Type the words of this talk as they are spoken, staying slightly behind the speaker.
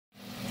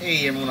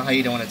Hey everyone, how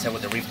you doing? It's Ed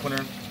with the Reef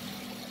Corner.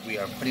 We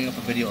are putting up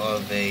a video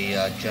of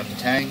a gem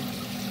Tang,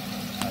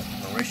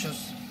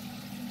 Mauritius.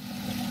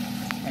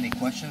 Any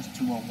questions?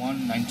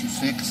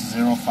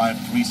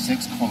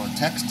 201-926-0536, call or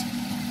text,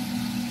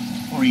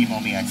 or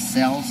email me at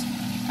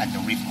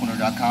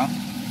sales@thereefcorner.com.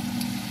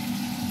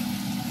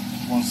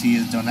 Once he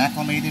is done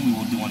acclimating, we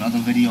will do another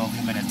video of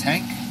him in a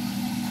tank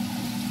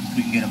so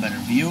we can get a better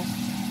view.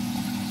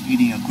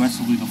 Eating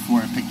aggressively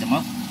before I picked him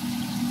up.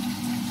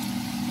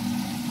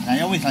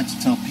 I always like to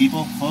tell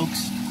people,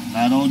 folks,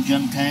 not all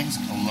gem tangs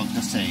look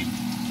the same.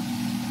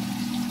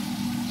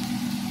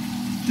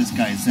 This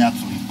guy is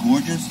absolutely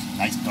gorgeous.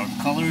 Nice dark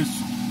colors,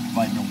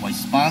 vibrant white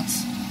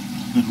spots,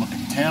 good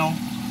looking tail.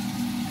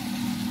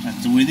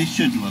 That's the way they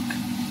should look.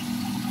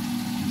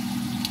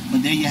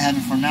 But there you have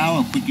it for now,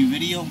 a quickie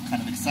video. I'm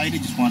kind of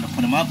excited, just wanted to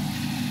put him up.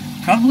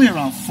 Probably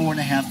around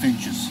 4.5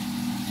 inches.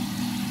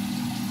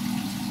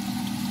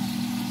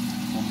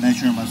 We'll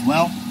measure him as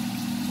well.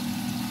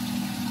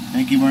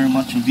 Thank you very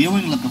much for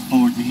viewing. Looking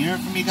forward to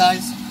hearing from you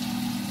guys.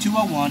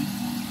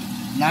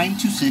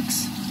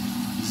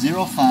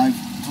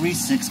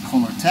 201-926-0536,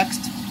 call or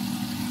text,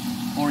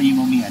 or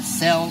email me at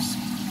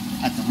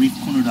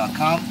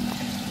sales@thereefcorner.com.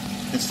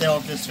 The sale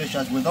of this fish,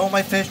 as with all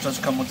my fish, does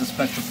come with the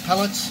special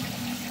pellets.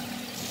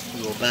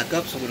 We will back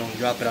up so we don't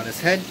drop it on his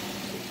head.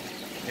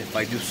 If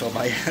I do so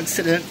by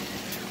accident.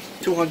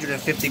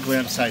 250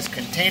 gram size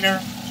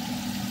container.